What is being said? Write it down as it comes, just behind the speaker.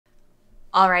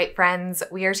All right, friends,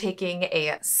 we are taking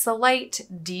a slight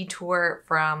detour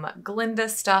from Glinda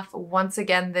stuff once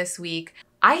again this week.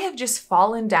 I have just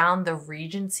fallen down the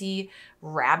Regency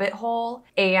rabbit hole,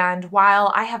 and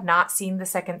while I have not seen the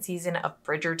second season of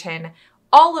Bridgerton,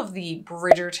 all of the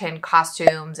Bridgerton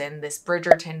costumes and this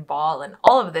Bridgerton Ball and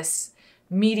all of this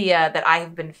media that I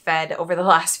have been fed over the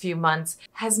last few months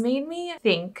has made me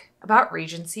think about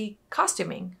Regency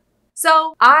costuming.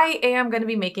 So I am going to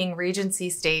be making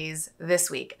Regency stays this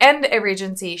week and a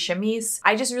Regency chemise.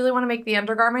 I just really want to make the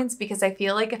undergarments because I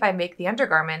feel like if I make the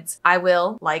undergarments, I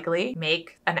will likely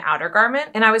make an outer garment.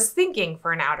 And I was thinking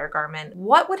for an outer garment,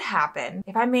 what would happen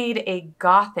if I made a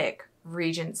gothic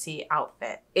Regency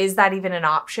outfit? Is that even an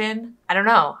option? I don't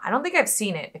know. I don't think I've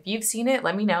seen it. If you've seen it,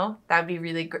 let me know. That would be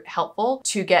really helpful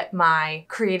to get my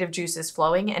creative juices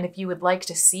flowing. And if you would like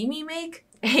to see me make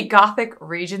a gothic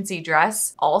Regency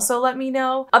dress, also let me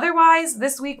know. Otherwise,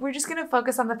 this week we're just gonna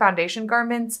focus on the foundation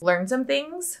garments, learn some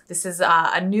things. This is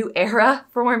a new era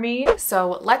for me.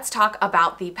 So let's talk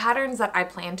about the patterns that I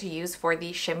plan to use for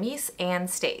the chemise and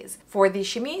stays. For the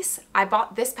chemise, I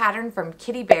bought this pattern from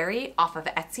Kitty Berry off of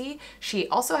Etsy. She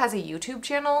also has a YouTube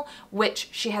channel, which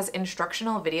she has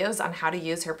instructional videos on how to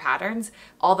use her patterns.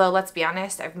 Although, let's be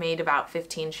honest, I've made about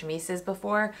 15 chemises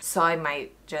before, so I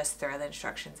might just throw the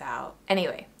instructions out.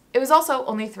 Anyway, it was also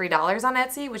only $3 on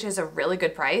Etsy, which is a really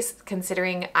good price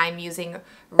considering I'm using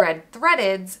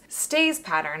RedThreaded's stays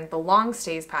pattern, the long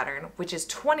stays pattern, which is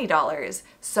 $20.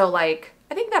 So like,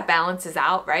 I think that balances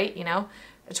out, right? You know,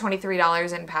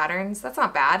 $23 in patterns, that's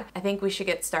not bad. I think we should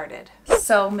get started.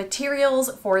 So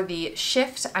materials for the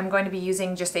shift, I'm going to be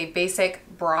using just a basic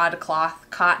broadcloth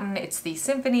cotton. It's the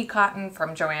Symphony cotton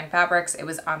from Joann Fabrics. It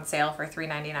was on sale for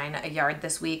 $3.99 a yard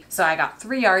this week. So I got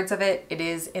 3 yards of it. It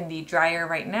is in the dryer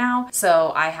right now,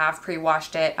 so I have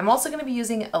pre-washed it. I'm also gonna be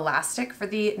using elastic for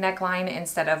the neckline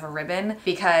instead of a ribbon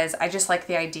because I just like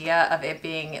the idea of it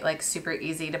being like super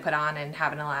easy to put on and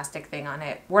have an elastic thing on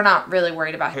it. We're not really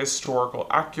worried about historical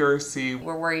accuracy.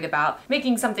 We're worried about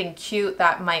making something cute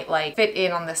that might like fit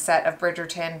in on the set of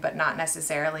Bridgerton, but not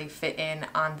necessarily fit in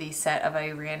on the set of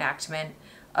a reenactment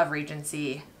of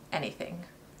Regency anything.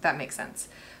 If that makes sense.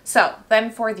 So then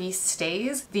for the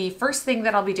stays, the first thing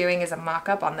that I'll be doing is a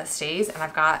mock-up on the stays, and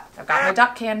I've got my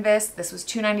duck canvas. This was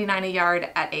 $2.99 a yard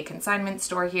at a consignment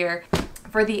store here.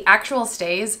 For the actual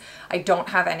stays, I don't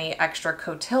have any extra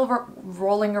cotil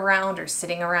rolling around or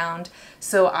sitting around,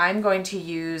 so I'm going to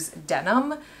use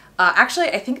denim. Actually,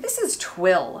 I think this is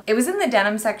twill. It was in the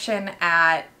denim section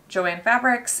at Joann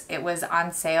Fabrics. It was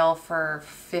on sale for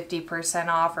 50%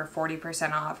 off or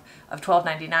 40% off of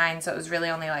 $12.99, so it was really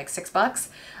only like $6.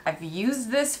 I've used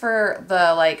this for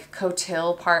the like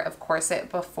cotil part of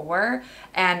corset before,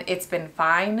 and it's been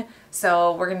fine,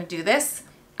 so we're gonna do this.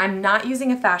 I'm not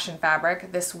using a fashion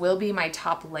fabric. This will be my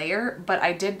top layer, but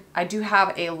I do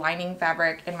have a lining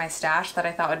fabric in my stash that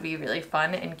I thought would be really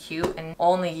fun and cute, and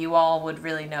only you all would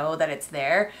really know that it's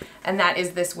there. And that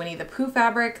is this Winnie the Pooh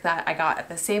fabric that I got at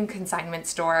the same consignment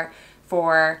store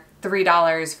for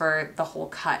 $3 for the whole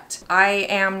cut. I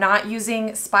am not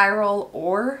using spiral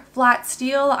or flat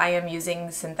steel. I am using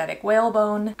synthetic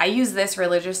whalebone. I use this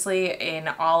religiously in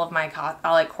all of my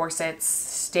corsets,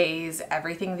 stays,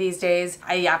 everything these days.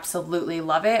 I absolutely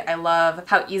love it. I love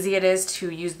how easy it is to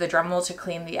use the Dremel to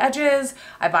clean the edges.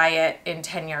 I buy it in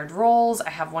 10-yard rolls. I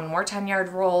have one more 10-yard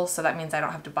roll, so that means I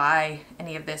don't have to buy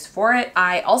any of this for it.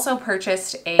 I also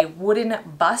purchased a wooden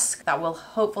busk that will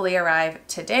hopefully arrive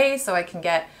today so I can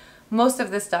get most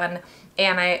of this done.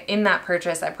 And in that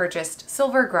purchase, I purchased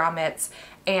silver grommets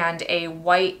and a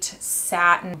white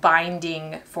satin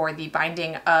binding for the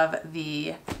binding of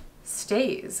the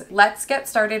stays. Let's get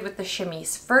started with the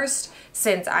chemise first,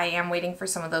 since I am waiting for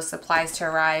some of those supplies to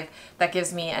arrive. That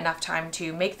gives me enough time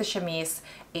to make the chemise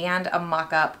and a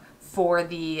mock-up for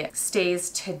the stays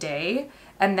today,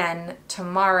 and then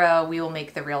tomorrow we will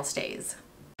make the real stays.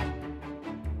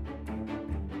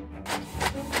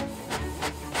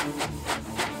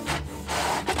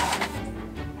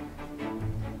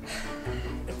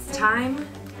 It's time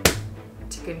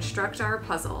to construct our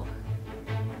puzzle.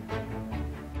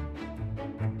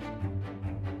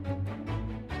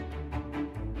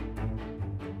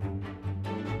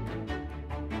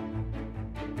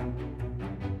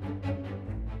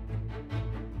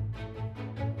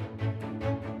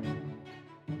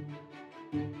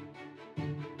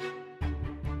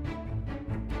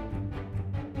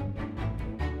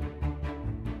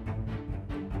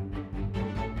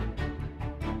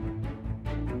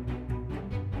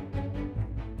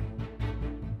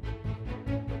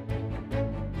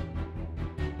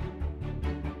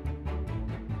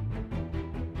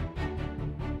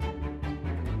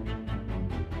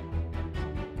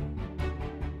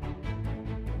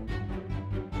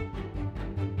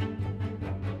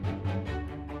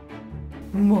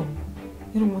 Mom,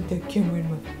 I don't want that camera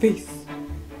in my face.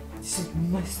 This is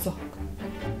my sock.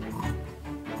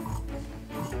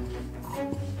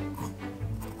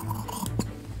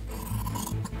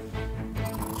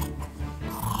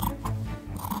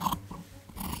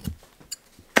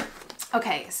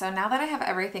 Okay, so now that I have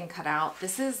everything cut out,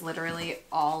 this is literally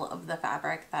all of the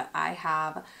fabric that I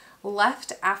have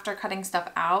left after cutting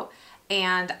stuff out,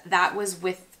 and that was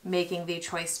with making the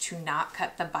choice to not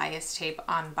cut the bias tape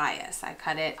on bias. I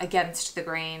cut it against the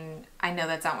grain. I know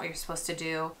that's not what you're supposed to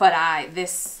do, but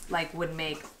this like would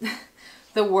make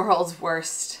the world's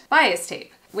worst bias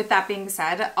tape. With that being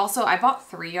said, also I bought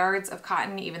 3 yards of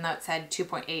cotton, even though it said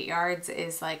 2.8 yards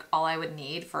is like all I would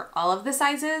need for all of the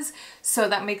sizes. So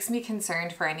that makes me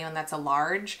concerned for anyone that's a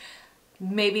large.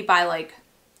 Maybe buy like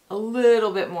a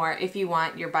little bit more if you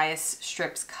want your bias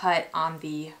strips cut on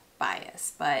the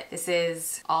bias. But this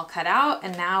is all cut out,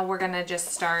 and now we're gonna just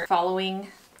start following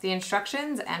the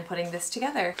instructions and putting this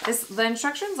together. The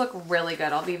instructions look really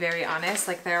good, I'll be very honest.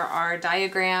 Like, there are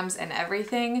diagrams and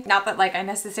everything. Not that like I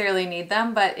necessarily need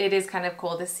them, but it is kind of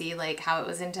cool to see like how it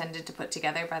was intended to put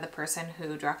together by the person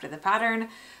who drafted the pattern.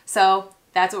 So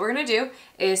that's what we're gonna do,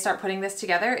 is start putting this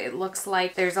together. It looks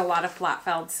like there's a lot of flat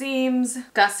felled seams,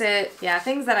 gusset, yeah,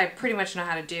 things that I pretty much know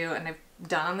how to do and I've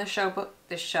done on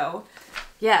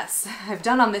Yes, I've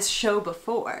done on this show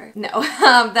before. No,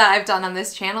 that I've done on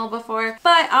this channel before,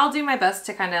 but I'll do my best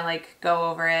to kind of like go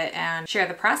over it and share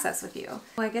the process with you.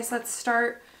 Well, I guess let's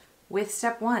start with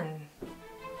step 1.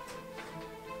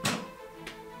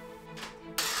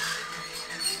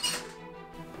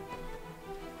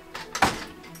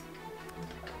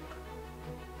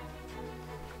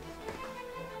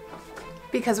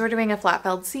 Because we're doing a flat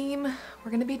felled seam,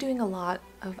 we're gonna be doing a lot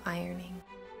of ironing.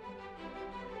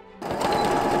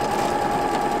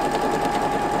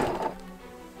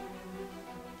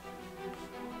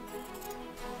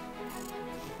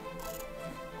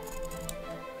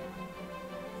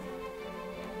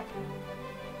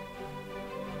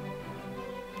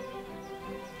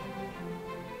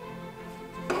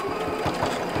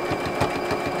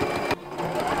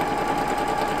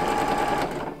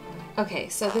 Okay,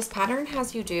 so this pattern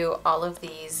has you do all of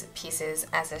these pieces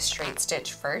as a straight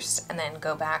stitch first and then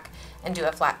go back and do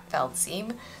a flat felled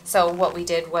seam. So what we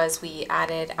did was we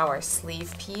added our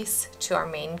sleeve piece to our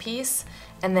main piece,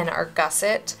 and then our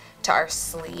gusset to our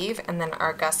sleeve, and then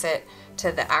our gusset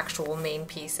to the actual main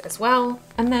piece as well,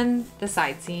 and then the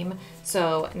side seam.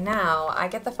 So now I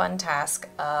get the fun task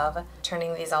of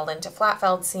turning these all into flat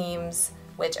felled seams,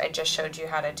 which I just showed you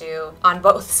how to do on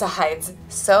both sides.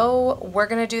 So we're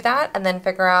gonna do that and then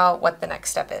figure out what the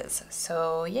next step is.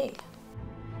 So yay.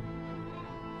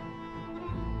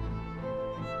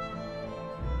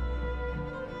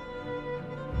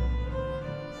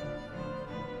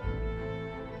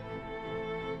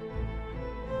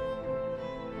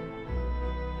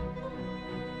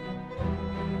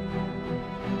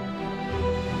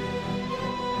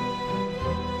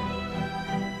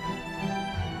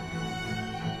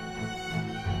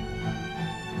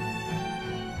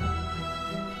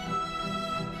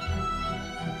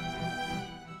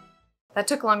 That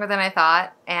took longer than I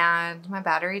thought, and my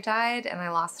battery died and I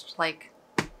lost like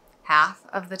half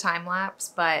of the time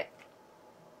lapse, but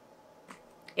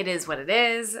it is what it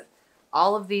is.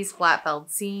 All of these flat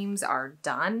felled seams are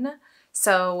done.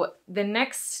 So the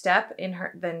next step in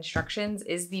the instructions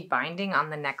is the binding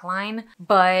on the neckline,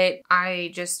 but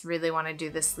I just really want to do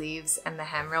the sleeves and the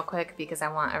hem real quick because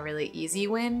I want a really easy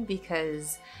win,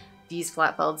 because these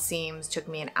flat felled seams took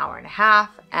me an hour and a half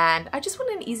and I just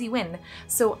want an easy win.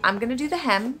 So I'm gonna do the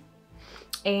hem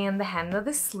and the hem of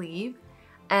the sleeve,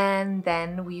 and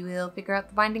then we will figure out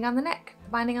the binding on the neck.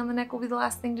 The binding on the neck will be the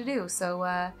last thing to do. So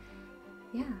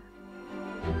yeah.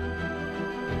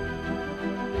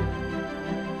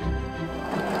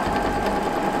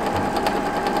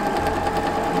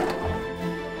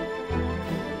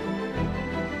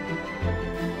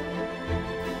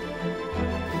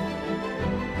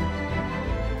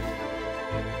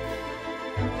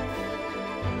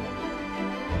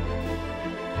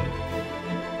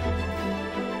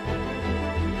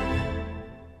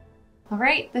 All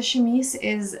right, the chemise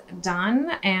is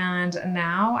done, and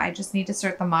now I just need to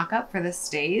start the mock-up for the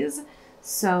stays.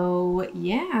 So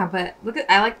yeah, but look at,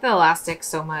 I like the elastic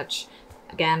so much.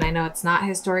 Again, I know it's not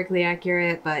historically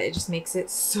accurate, but it just makes it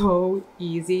so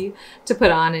easy to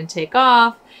put on and take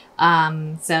off.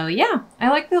 So yeah, I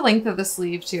like the length of the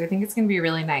sleeve too. I think it's gonna be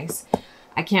really nice.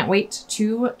 I can't wait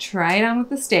to try it on with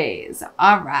the stays.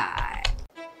 All right.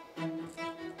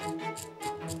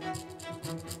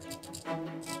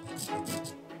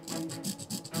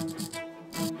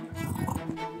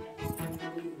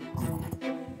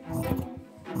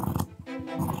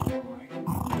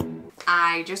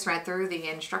 I just read through the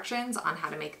instructions on how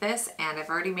to make this and I've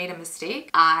already made a mistake.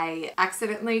 I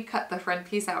accidentally cut the front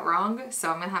piece out wrong,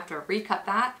 so I'm gonna have to recut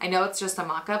that. I know it's just a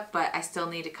mock-up, but I still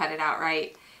need to cut it out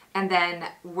right. And then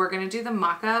we're gonna do the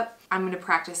mock-up. I'm gonna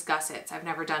practice gussets. I've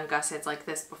never done gussets like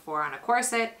this before on a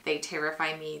corset. They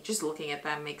terrify me. Just looking at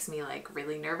them makes me like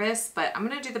really nervous, but I'm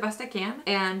gonna do the best I can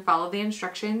and follow the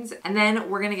instructions. And then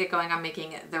we're gonna get going on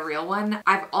making the real one.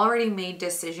 I've already made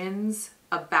decisions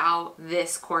about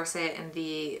this corset and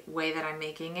the way that I'm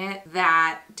making it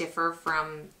that differ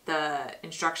from the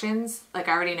instructions. Like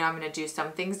I already know I'm gonna do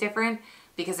some things different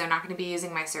because they're not gonna be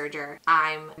using my serger.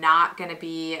 I'm not gonna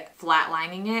be flat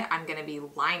lining it, I'm gonna be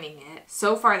lining it.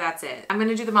 So far that's it. I'm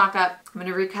gonna do the mock-up, I'm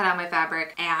gonna recut out my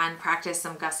fabric and practice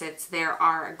some gussets. There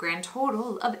are a grand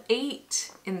total of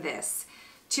 8 in this.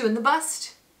 2 in the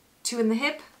bust, 2 in the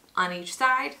hip, on each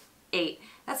side, 8.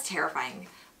 That's terrifying.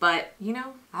 But, you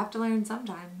know, I have to learn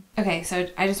sometime. Okay, so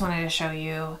I just wanted to show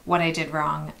you what I did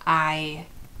wrong. I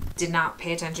did not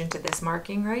pay attention to this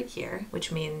marking right here,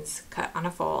 which means cut on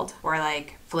a fold or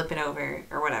like flip it over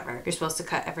or whatever. You're supposed to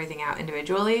cut everything out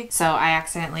individually. So I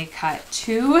accidentally cut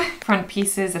 2 front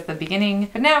pieces at the beginning,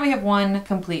 but now we have 1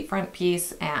 complete front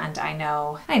piece and I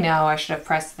know I should have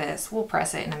pressed this. We'll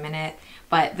press it in a minute.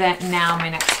 But then now my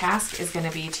next task is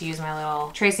gonna be to use my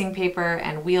little tracing paper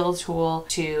and wheel tool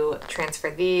to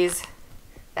transfer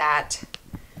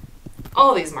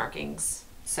all these markings.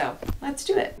 So let's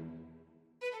do it.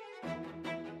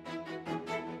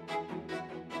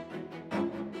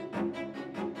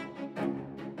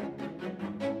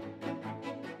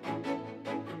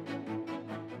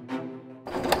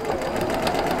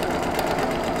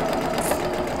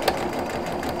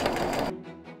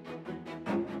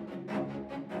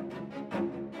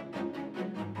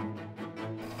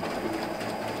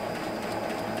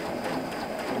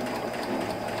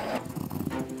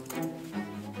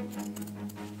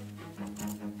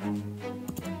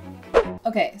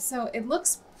 Okay, so it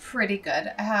looks pretty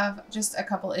good. I have just a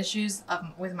couple issues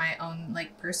with my own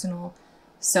like personal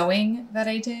sewing that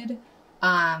I did.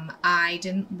 I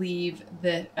didn't leave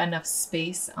enough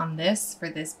space on this for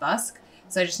this busk.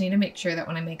 So I just need to make sure that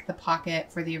when I make the pocket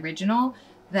for the original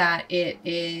that it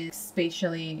is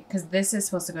spatially, because this is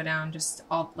supposed to go down just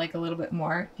like a little bit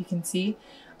more, if you can see.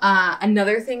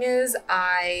 Another thing is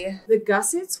the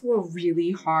gussets were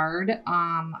really hard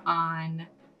on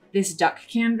this duck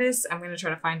canvas. I'm gonna try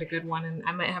to find a good one and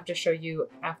I might have to show you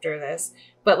after this,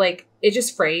 but like it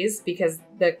just frays because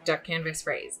the duck canvas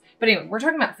frays. But anyway, we're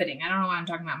talking about fitting. I don't know why I'm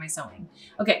talking about my sewing.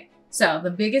 Okay, so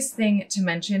the biggest thing to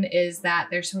mention is that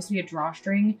there's supposed to be a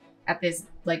drawstring at this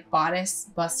like bodice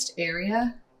bust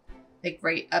area, like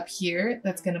right up here,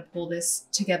 that's gonna pull this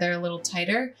together a little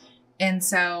tighter. And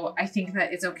so I think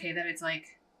that it's okay that it's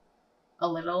like a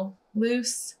little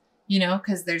loose, you know,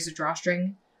 because there's a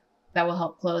drawstring that will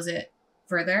help close it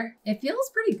further. It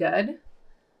feels pretty good.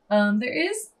 There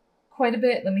is quite a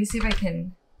bit, let me see if I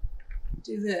can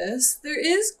do this. There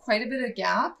is quite a bit of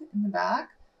gap in the back,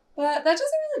 but that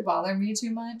doesn't really bother me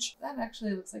too much. That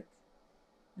actually looks like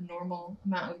a normal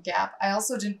amount of gap. I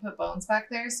also didn't put bones back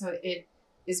there, so it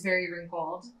is very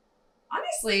wrinkled.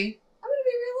 Honestly, I'm gonna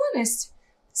be real honest.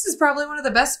 This is probably one of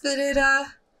the best fitted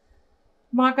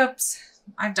mock-ups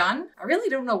I've done. I really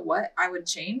don't know what I would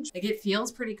change. Like it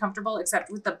feels pretty comfortable,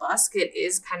 except with the busk, it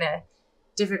is kind of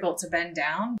difficult to bend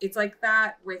down. It's like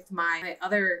that with my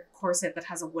other corset that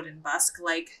has a wooden busk.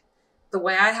 Like the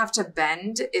way I have to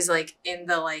bend is like in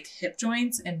the like hip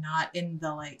joints and not in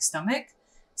the like stomach.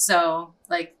 So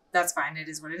like, that's fine. It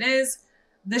is what it is.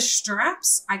 The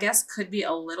straps, I guess, could be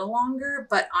a little longer,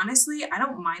 but honestly, I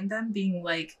don't mind them being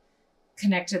like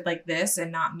connected like this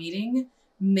and not meeting.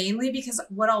 Mainly because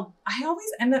I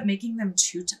always end up making them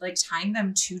tying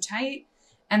them too tight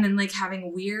and then like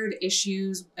having weird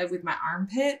issues with my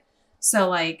armpit. So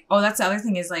like, oh, that's the other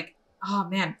thing is like, oh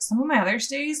man, some of my other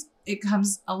stays, it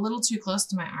comes a little too close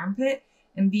to my armpit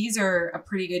and these are a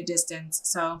pretty good distance.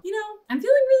 So, you know, I'm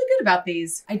feeling really good about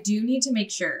these. I do need to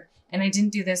make sure, and I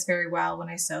didn't do this very well when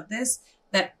I sewed this,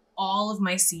 that all of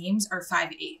my seams are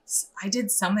 5/8. I did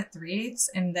some at 3/8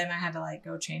 and then I had to like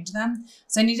go change them.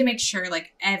 So I need to make sure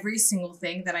like every single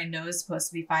thing that I know is supposed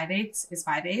to be 5/8 is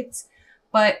 5/8.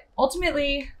 But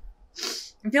ultimately,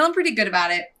 I'm feeling pretty good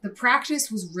about it. The practice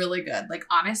was really good. Like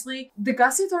honestly, the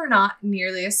gussets are not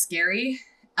nearly as scary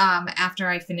after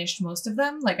I finished most of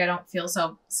them. Like I don't feel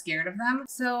so scared of them.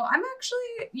 So I'm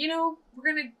actually, you know,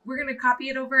 we're gonna copy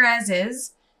it over as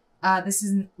is. This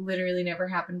has literally never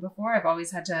happened before. I've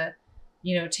always had to,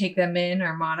 you know, take them in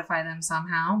or modify them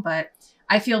somehow, but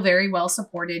I feel very well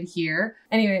supported here.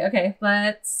 Anyway, okay,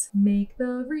 let's make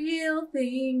the real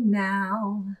thing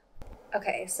now.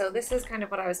 Okay, so this is kind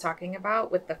of what I was talking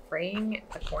about with the fraying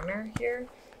at the corner here.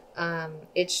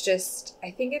 It's just,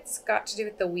 I think it's got to do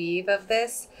with the weave of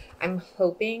this. I'm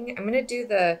gonna do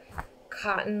the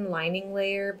cotton lining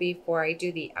layer before I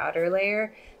do the outer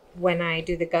layer when I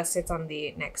do the gussets on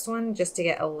the next one, just to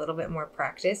get a little bit more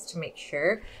practice to make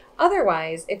sure.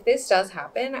 Otherwise, if this does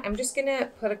happen, I'm just gonna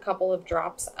put a couple of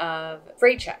drops of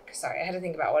fray check. Sorry, I had to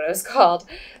think about what it was called,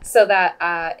 so that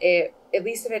it, at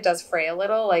least if it does fray a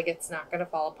little, like it's not gonna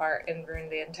fall apart and ruin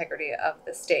the integrity of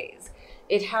the stays.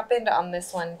 It happened on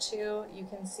this one too, you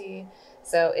can see.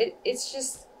 So it's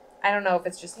just, I don't know if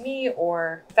it's just me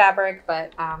or fabric,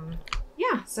 but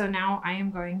yeah. So now I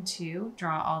am going to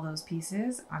draw all those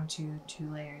pieces onto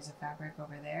 2 layers of fabric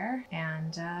over there,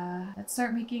 and let's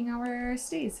start making our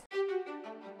stays.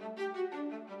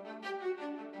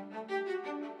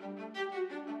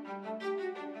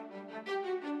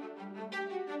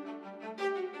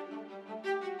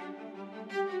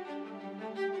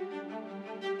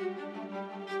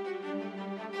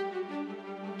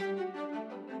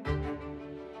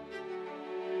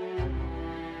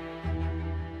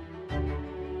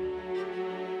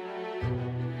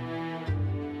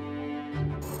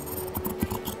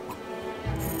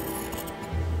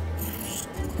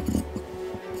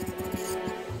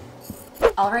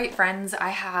 All right, friends, I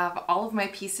have all of my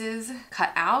pieces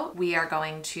cut out. We are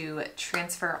going to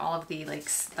transfer all of the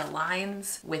the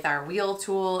lines with our wheel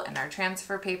tool and our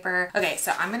transfer paper. Okay,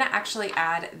 so I'm gonna actually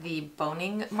add the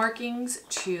boning markings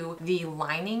to the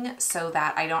lining so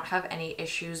that I don't have any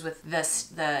issues with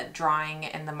the drawing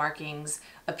and the markings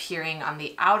appearing on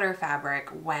the outer fabric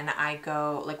when I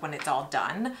go, like when it's all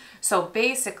done. So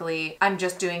basically, I'm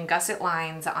just doing gusset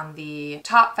lines on the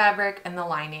top fabric and the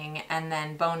lining, and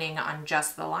then boning on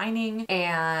just the lining,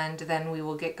 and then we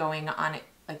will get going on it,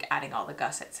 like adding all the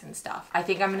gussets and stuff. I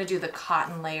think I'm gonna do the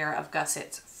cotton layer of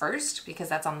gussets first because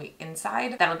that's on the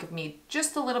inside. That'll give me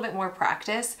just a little bit more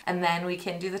practice, and then we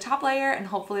can do the top layer, and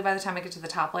hopefully by the time I get to the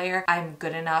top layer, I'm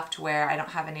good enough to where I don't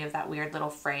have any of that weird little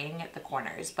fraying at the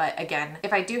corners. But again,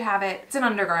 if I do have it, it's an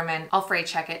undergarment, I'll fray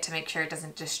check it to make sure it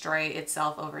doesn't destroy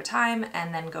itself over time,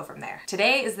 and then go from there.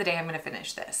 Today is the day I'm gonna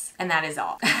finish this, and that is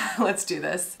all. Let's do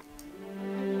this.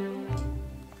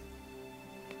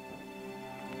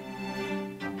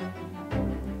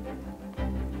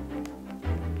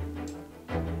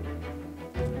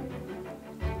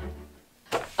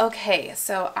 Okay,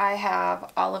 so I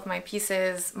have all of my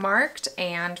pieces marked,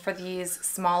 and for these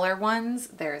smaller ones,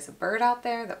 there's a bird out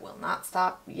there that will not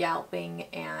stop yelping,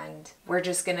 and we're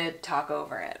just gonna talk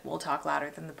over it. We'll talk louder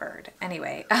than the bird.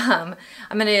 Anyway, I'm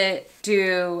gonna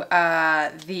do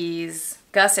these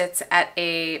gussets at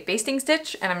a basting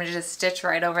stitch, and I'm gonna just stitch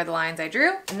right over the lines I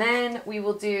drew. And then we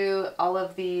will do all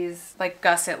of these like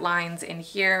gusset lines in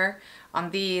here on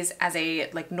these as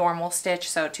a like normal stitch,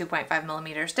 so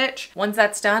 2.5mm stitch. Once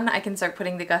that's done, I can start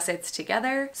putting the gussets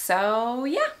together. So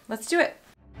yeah, let's do it.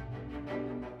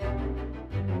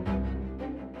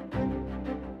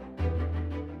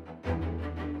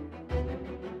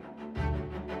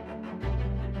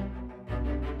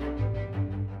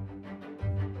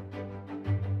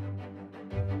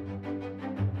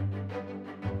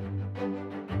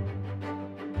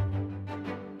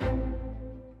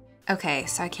 Okay,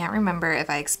 so I can't remember if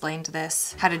I explained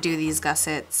this, how to do these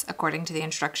gussets according to the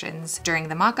instructions during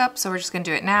the mock-up, so we're just gonna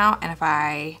do it now, and if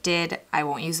I did, I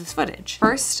won't use this footage.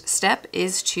 First step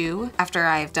is to, after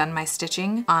I've done my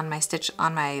stitching on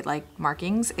my like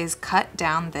markings, is cut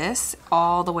down this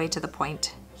all the way to the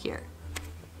point here.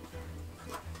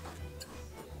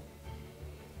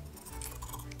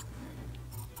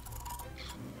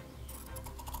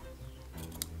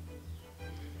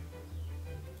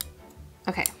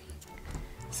 Okay.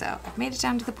 So I've made it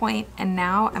down to the point, and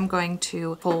now I'm going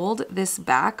to fold this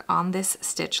back on this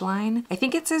stitch line. I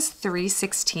think it says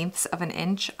 3/16 of an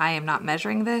inch. I am not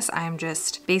measuring this. I am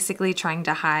just basically trying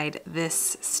to hide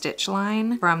this stitch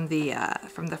line from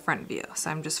the front view.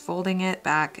 So I'm just folding it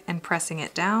back and pressing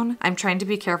it down. I'm trying to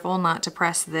be careful not to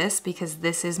press this because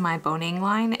this is my boning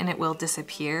line and it will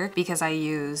disappear because I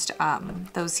used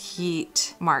those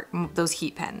heat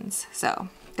pens. So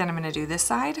then I'm gonna do this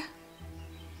side.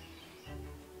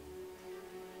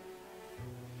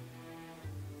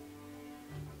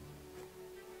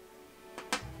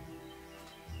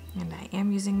 And I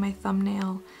am using my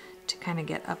thumbnail to kind of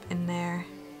get up in there.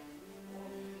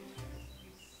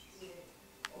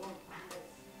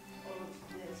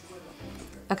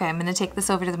 Okay, I'm gonna take this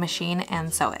over to the machine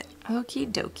and sew it. Okie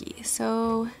dokie,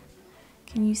 so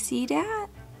can you see that?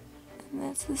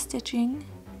 That's the stitching.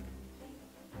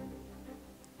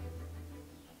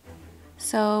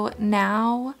 So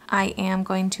now I am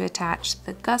going to attach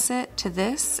the gusset to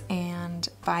this, and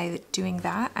by doing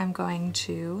that, I'm going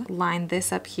to line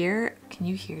this up here. Can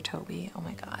you hear Toby? Oh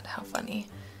my God, how funny.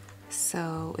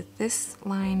 So with this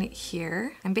line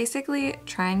here, I'm basically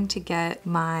trying to get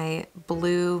my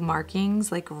blue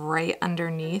markings like right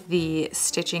underneath the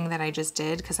stitching that I just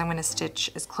did, because I'm gonna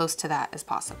stitch as close to that as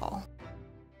possible.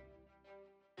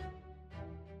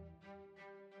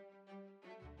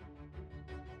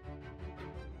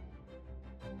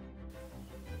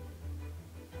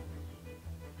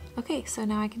 Okay, so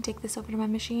now I can take this over to my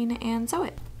machine and sew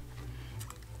it.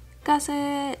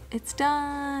 Gusset, it's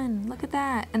done. Look at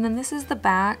that. And then this is the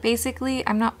back. Basically,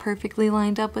 I'm not perfectly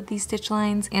lined up with these stitch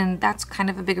lines, and that's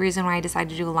kind of a big reason why I decided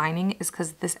to do a lining, is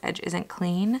because this edge isn't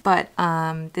clean. But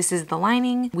this is the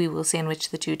lining. We will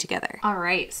sandwich the two together. All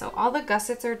right, so all the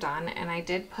gussets are done, and I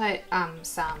did put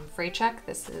some fray check.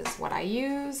 This is what I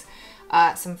use.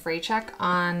 Some fray check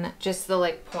on just the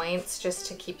like points, just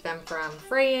to keep them from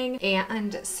fraying.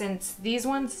 And since these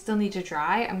ones still need to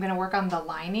dry, I'm gonna work on the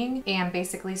lining and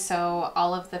basically sew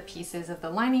all of the pieces of the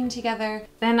lining together.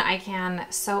 Then I can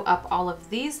sew up all of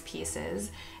these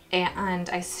pieces, and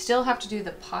I still have to do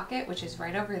the pocket, which is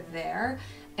right over there,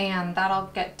 and that'll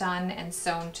get done and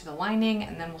sewn to the lining,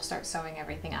 and then we'll start sewing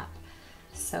everything up.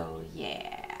 So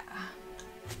yeah.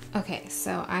 Okay,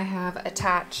 so I have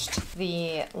attached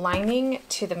the lining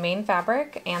to the main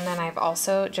fabric, and then I've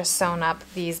also just sewn up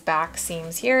these back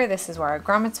seams here. This is where our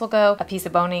grommets will go, a piece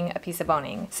of boning, a piece of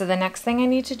boning. So the next thing I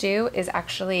need to do is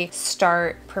actually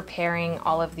start preparing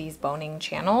all of these boning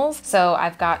channels. So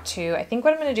I've got to, I think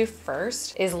what I'm gonna do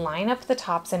first is line up the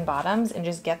tops and bottoms and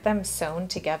just get them sewn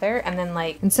together, and then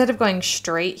like, instead of going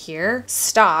straight here,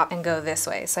 stop and go this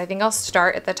way. So I think I'll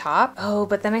start at the top. Oh,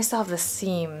 but then I still have the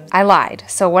seams. I lied.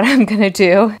 So what I'm gonna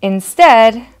do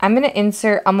instead, I'm gonna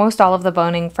insert almost all of the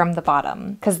boning from the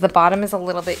bottom, because the bottom is a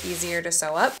little bit easier to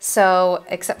sew up. So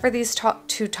except for these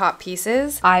two top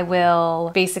pieces, I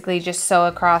will basically just sew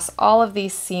across all of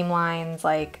these seam lines.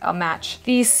 Like I'll match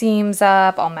these seams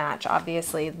up, I'll match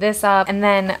obviously this up, and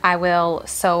then I will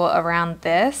sew around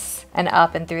this and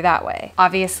up and through that way.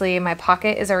 Obviously my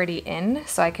pocket is already in,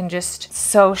 so I can just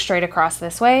sew straight across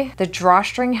this way. The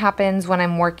drawstring happens when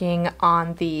I'm working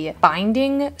on the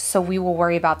binding, so we will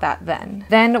worry about that then.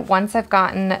 Then once I've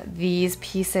gotten these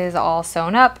pieces all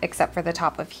sewn up, except for the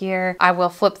top of here, I will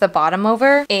flip the bottom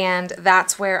over, and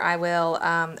that's where I will,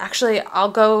 actually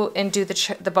I'll go and do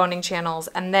the boning channels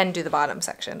and then do the bottom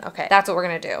section. Okay, that's what we're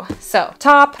gonna do. So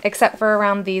top, except for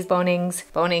around these bonings,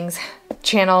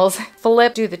 channels,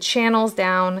 flip, do the channels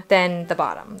down, then the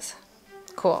bottoms.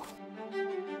 Cool.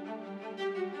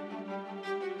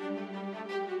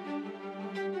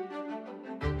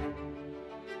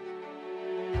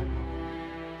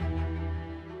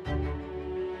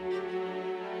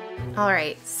 All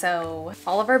right, so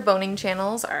all of our boning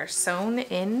channels are sewn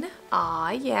in.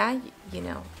 Yeah, you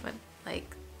know, but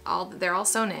like they're all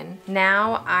sewn in.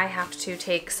 Now I have to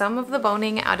take some of the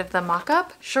boning out of the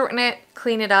mock-up, shorten it,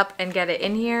 clean it up, and get it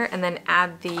in here, and then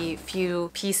add the few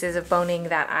pieces of boning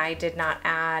that I did not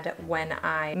add when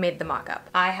I made the mock-up.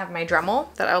 I have my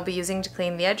Dremel that I'll be using to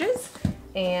clean the edges,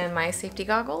 and my safety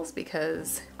goggles,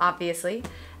 because obviously.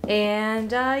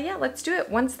 And yeah, let's do it.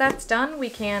 Once that's done,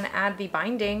 we can add the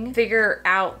binding, figure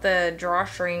out the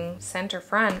drawstring center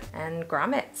front, and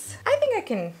grommets. I think I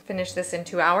can finish this in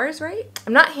 2 hours, right?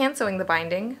 I'm not hand sewing the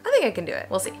binding. I think I can do it.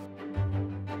 We'll see.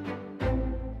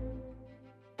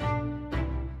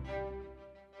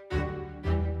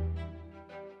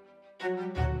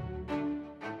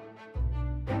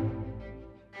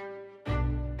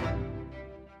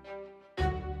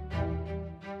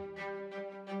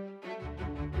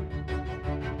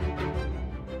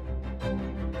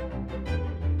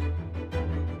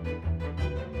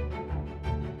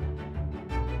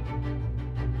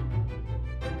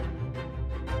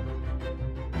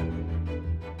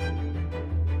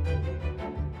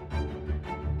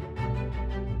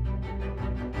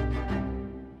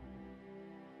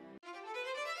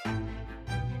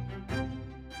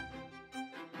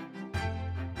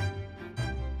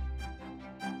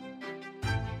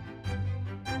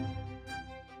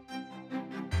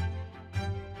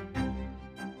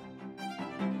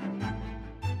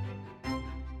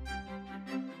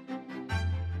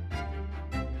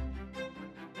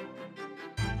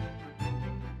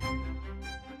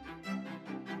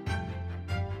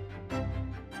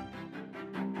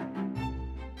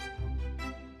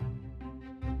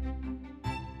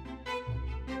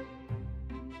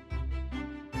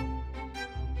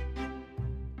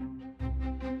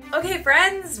 Okay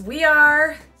friends, we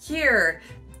are here.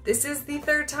 This is the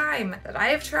third time that I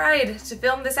have tried to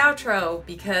film this outro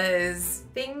because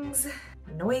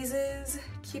noises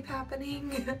keep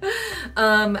happening.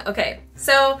 Okay,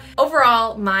 so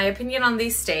overall, my opinion on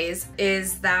these stays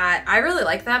is that I really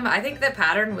like them. I think the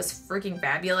pattern was freaking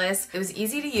fabulous. It was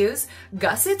easy to use.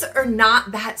 Gussets are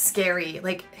not that scary.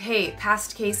 Like, hey,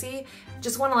 past Casey,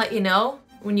 just want to let you know,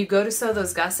 when you go to sew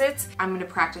those gussets, I'm gonna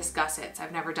practice gussets.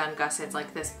 I've never done gussets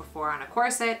like this before on a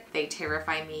corset. They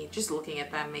terrify me. Just looking at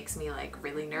them makes me like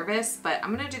really nervous, but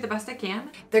I'm gonna do the best I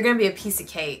can. They're gonna be a piece of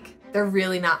cake. They're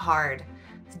really not hard.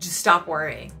 Just stop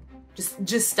worrying.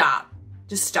 Just stop.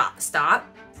 Just stop.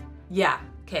 Stop? Yeah,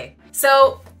 okay.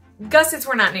 So gussets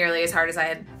were not nearly as hard as I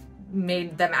had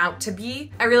made them out to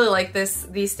be. I really like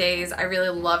these days. I really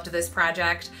loved this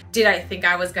project. Did I think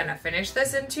I was gonna finish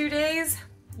this in 2 days?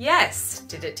 Yes.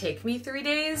 Did it take me 3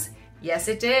 days? Yes,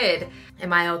 it did.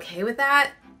 Am I okay with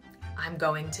that? I'm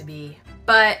going to be.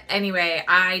 But anyway,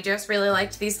 I just really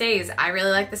liked these days. I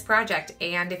really like this project.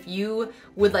 And if you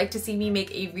would like to see me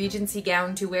make a Regency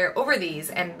gown to wear over these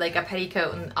and like a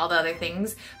petticoat and all the other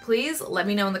things, please let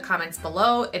me know in the comments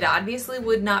below. It obviously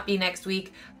would not be next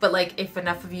week, but like if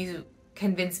enough of you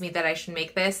convince me that I should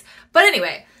make this. But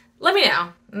anyway, let me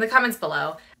know in the comments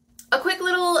below. A quick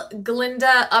little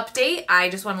Glinda update. I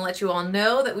just want to let you all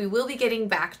know that we will be getting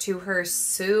back to her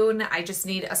soon. I just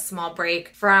need a small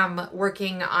break from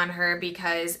working on her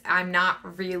because I'm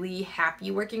not really happy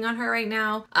working on her right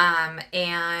now.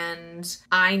 And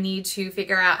I need to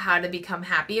figure out how to become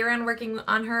happier on working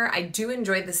on her. I do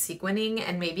enjoy the sequining,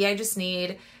 and maybe I just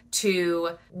need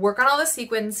to work on all the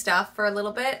sequin stuff for a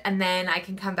little bit and then I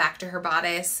can come back to her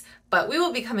bodice. But we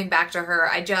will be coming back to her.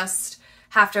 I just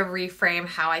have to reframe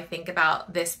how I think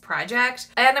about this project.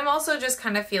 And I'm also just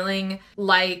kind of feeling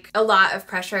like a lot of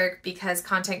pressure because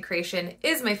content creation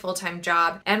is my full-time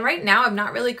job. And right now I'm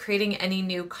not really creating any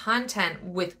new content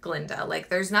with Glinda. Like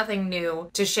there's nothing new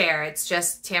to share. It's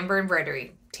just timbre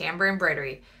embroidery,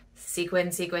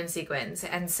 sequins.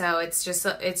 And so it's just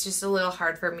a little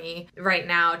hard for me right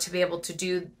now to be able to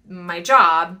do my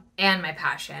job and my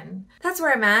passion. That's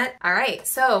where I'm at. All right,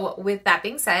 so with that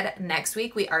being said, next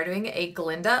week we are doing a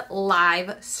Glinda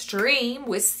live stream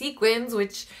with sequins,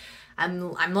 which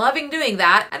I'm loving doing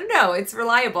that. I don't know, it's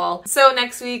reliable. So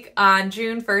next week on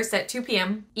June 1st at 2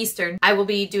 p.m. Eastern, I will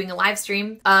be doing a live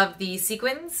stream of the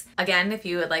sequins. Again, if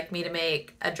you would like me to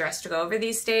make a dress to go over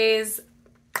these days,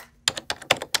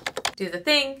 do the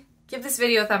thing, give this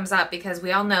video a thumbs up because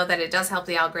we all know that it does help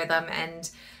the algorithm,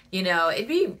 and you know, it'd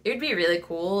be really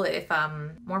cool if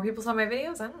more people saw my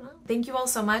videos. I don't know. Thank you all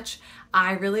so much.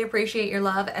 I really appreciate your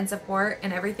love and support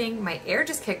and everything. My air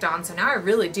just kicked on, so now I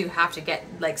really do have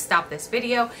to stop this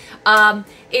video. I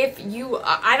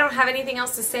don't have anything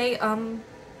else to say. I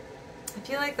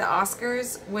feel like the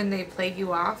Oscars when they play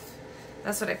you off.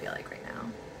 That's what I feel like right now.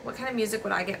 What kind of music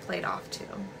would I get played off to?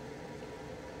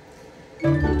 You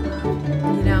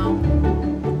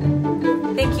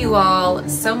know, thank you all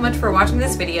so much for watching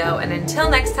this video, and until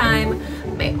next time,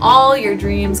 may all your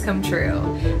dreams come true.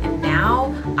 And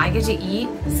now I get to eat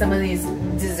some of these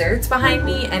desserts behind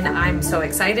me, and I'm so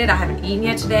excited. I haven't eaten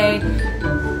yet today.